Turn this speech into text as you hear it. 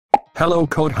Hello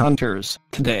Code Hunters,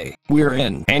 today, we're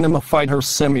in Anima Fighter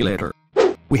Simulator.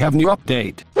 We have new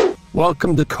update.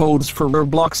 Welcome to Codes for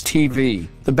Roblox TV,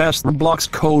 the best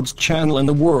Roblox codes channel in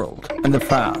the world, and the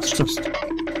fastest.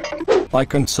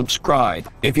 Like and subscribe,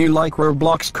 if you like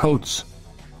Roblox codes.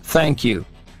 Thank you.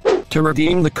 To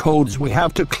redeem the codes we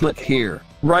have to click here,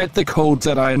 write the codes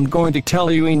that I am going to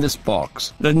tell you in this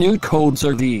box. The new codes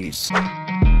are these.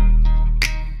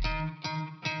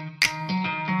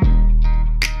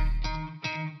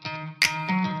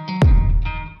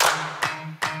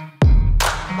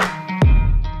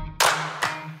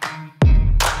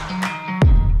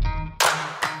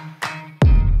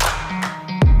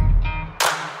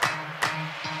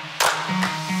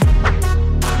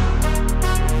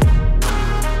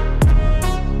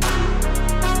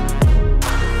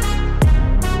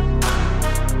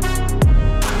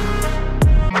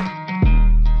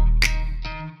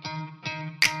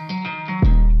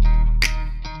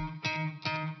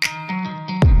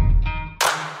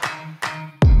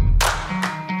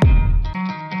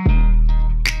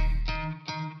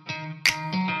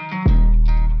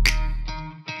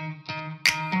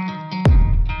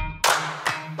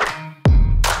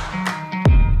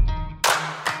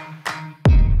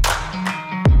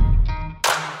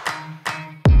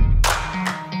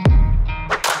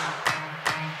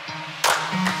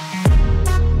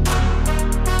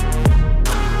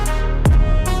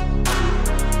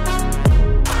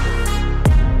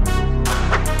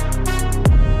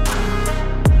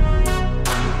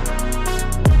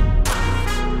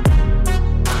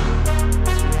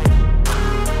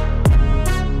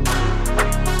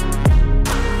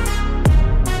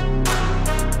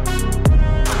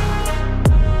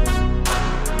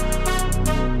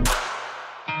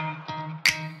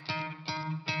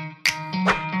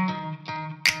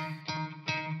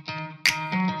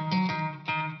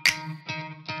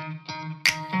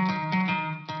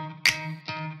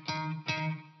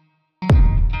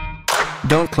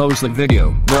 Don't close the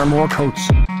video, there are more codes.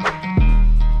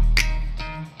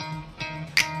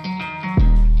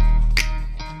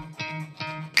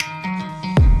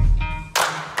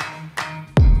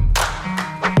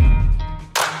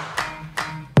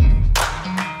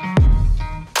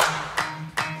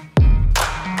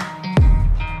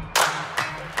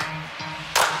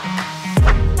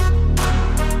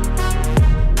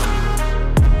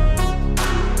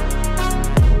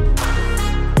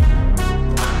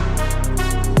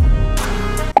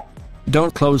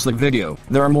 Don't close the video,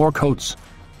 there are more codes.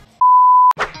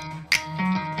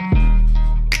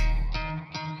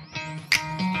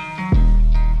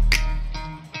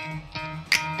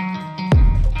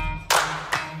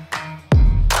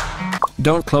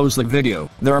 Don't close the video,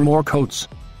 there are more codes.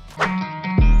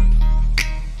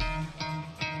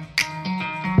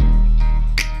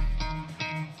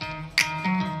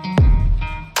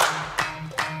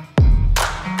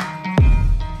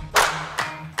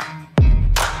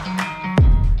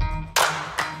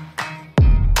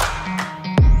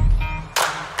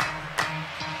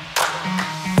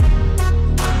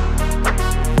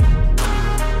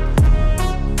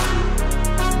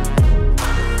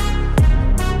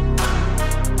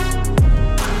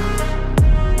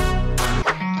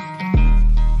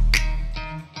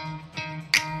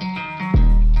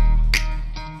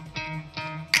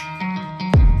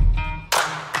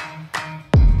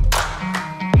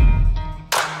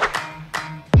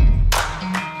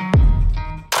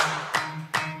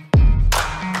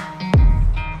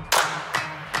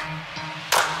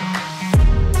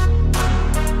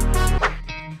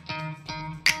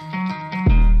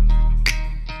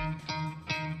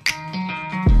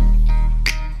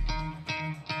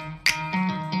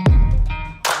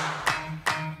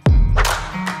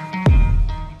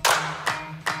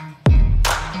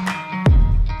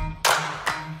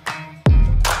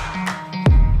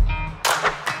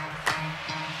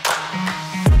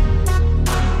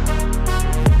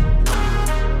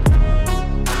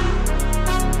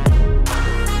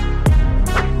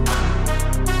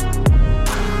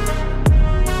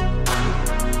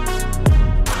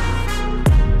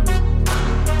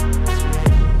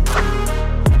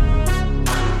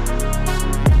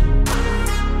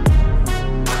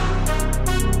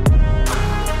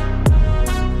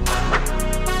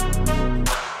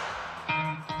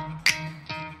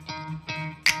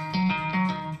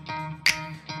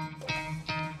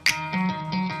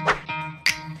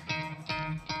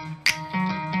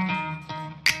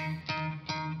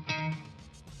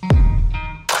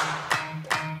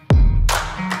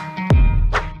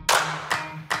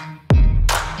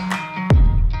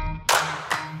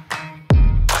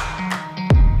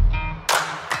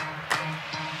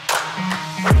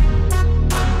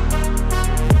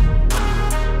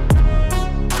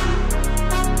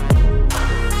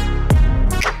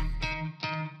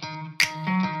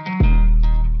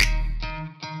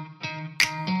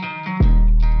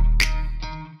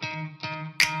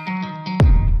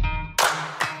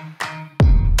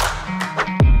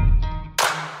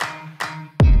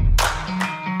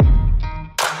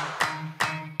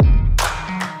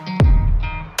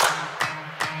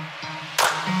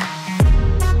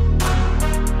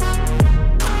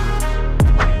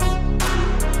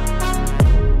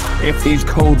 If these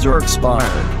codes are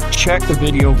expired, check the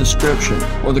video description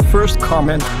or the first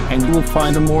comment and you will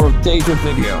find a more updated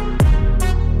video.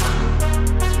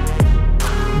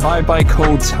 Bye bye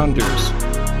codes hunters.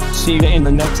 See you in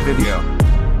the next video.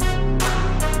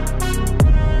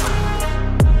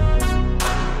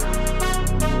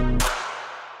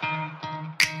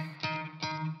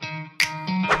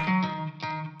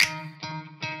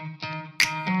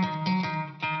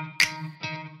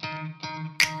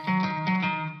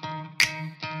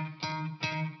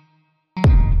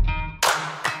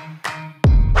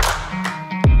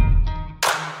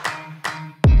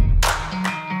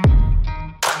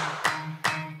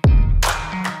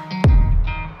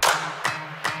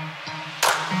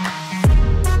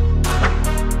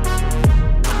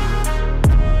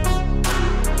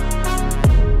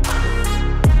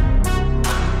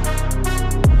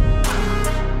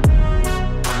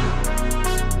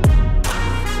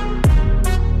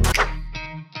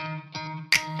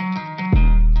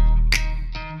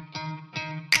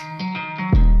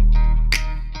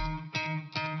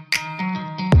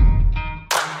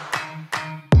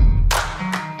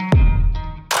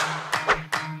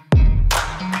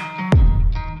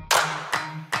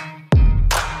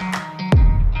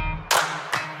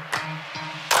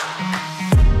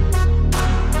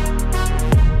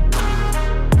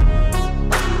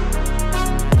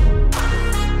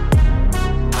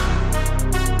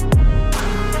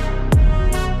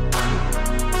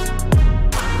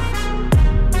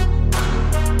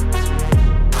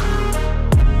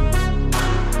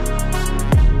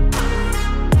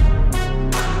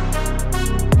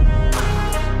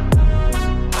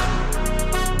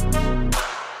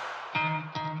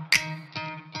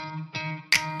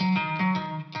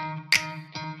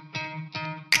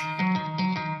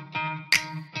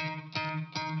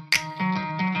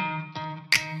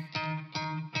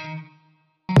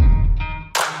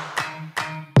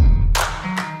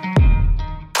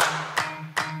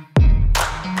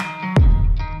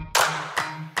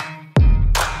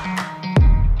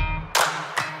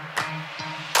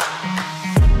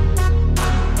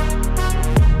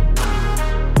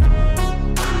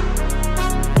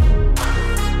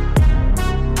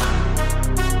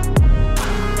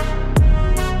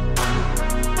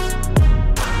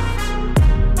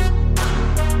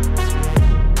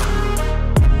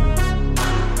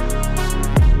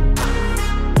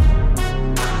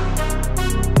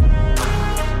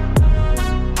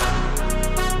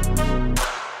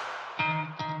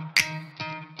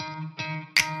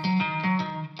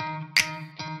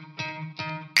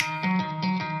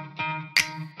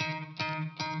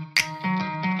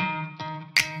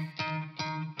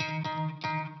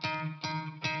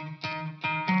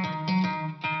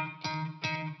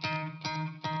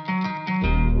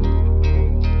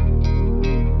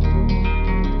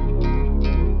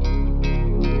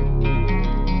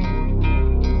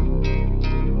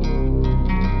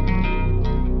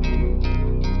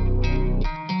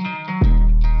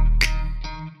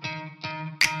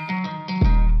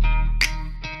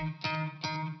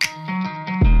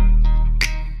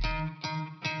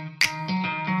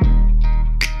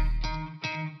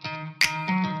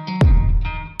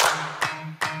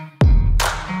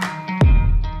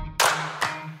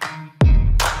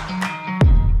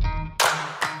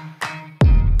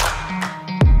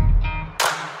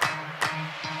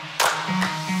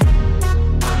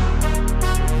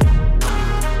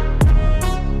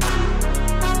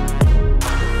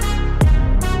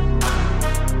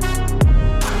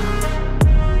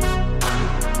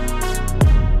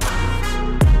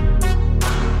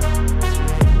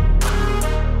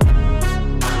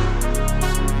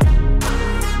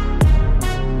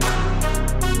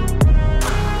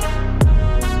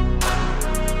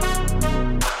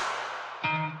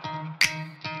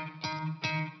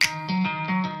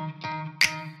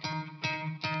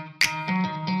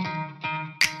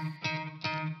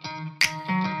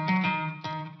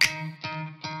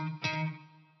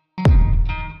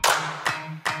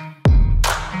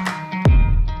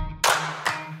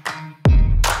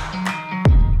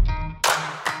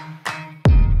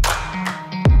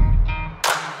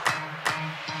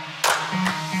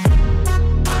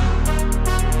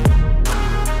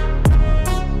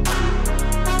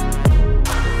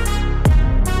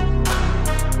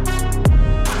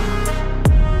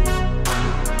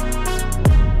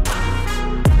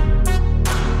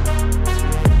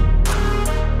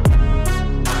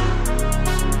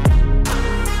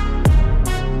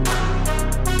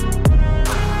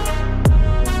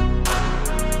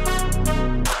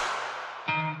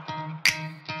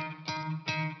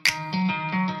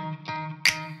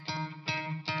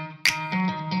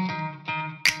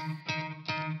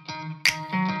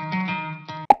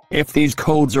 If these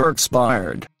codes are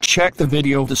expired, check the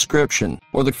video description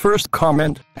or the first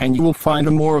comment and you will find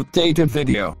a more updated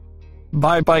video.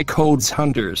 Bye bye codes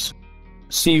hunters.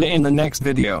 See you in the next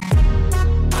video.